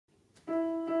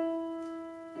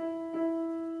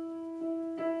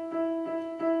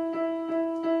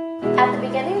At the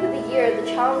beginning of the year, the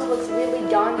challenge looks really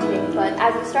daunting, but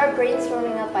as you start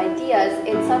brainstorming up ideas,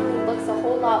 it suddenly looks a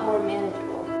whole lot more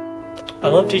manageable. I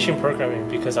love teaching programming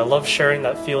because I love sharing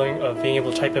that feeling of being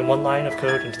able to type in one line of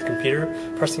code into the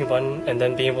computer, pressing a button, and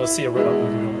then being able to see a robot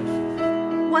move in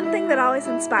real life. One thing that always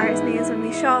inspires me is when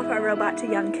we show off our robot to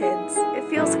young kids. It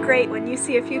feels great when you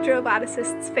see a future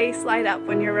roboticist's face light up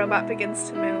when your robot begins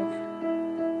to move.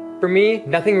 For me,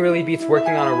 nothing really beats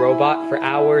working on a robot for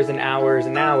hours and hours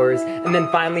and hours, and then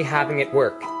finally having it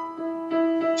work.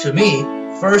 To me,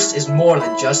 FIRST is more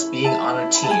than just being on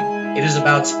a team. It is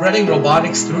about spreading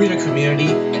robotics through your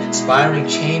community and inspiring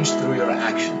change through your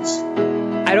actions.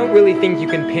 I don't really think you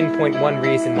can pinpoint one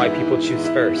reason why people choose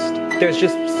FIRST. There's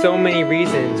just so many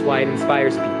reasons why it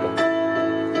inspires people.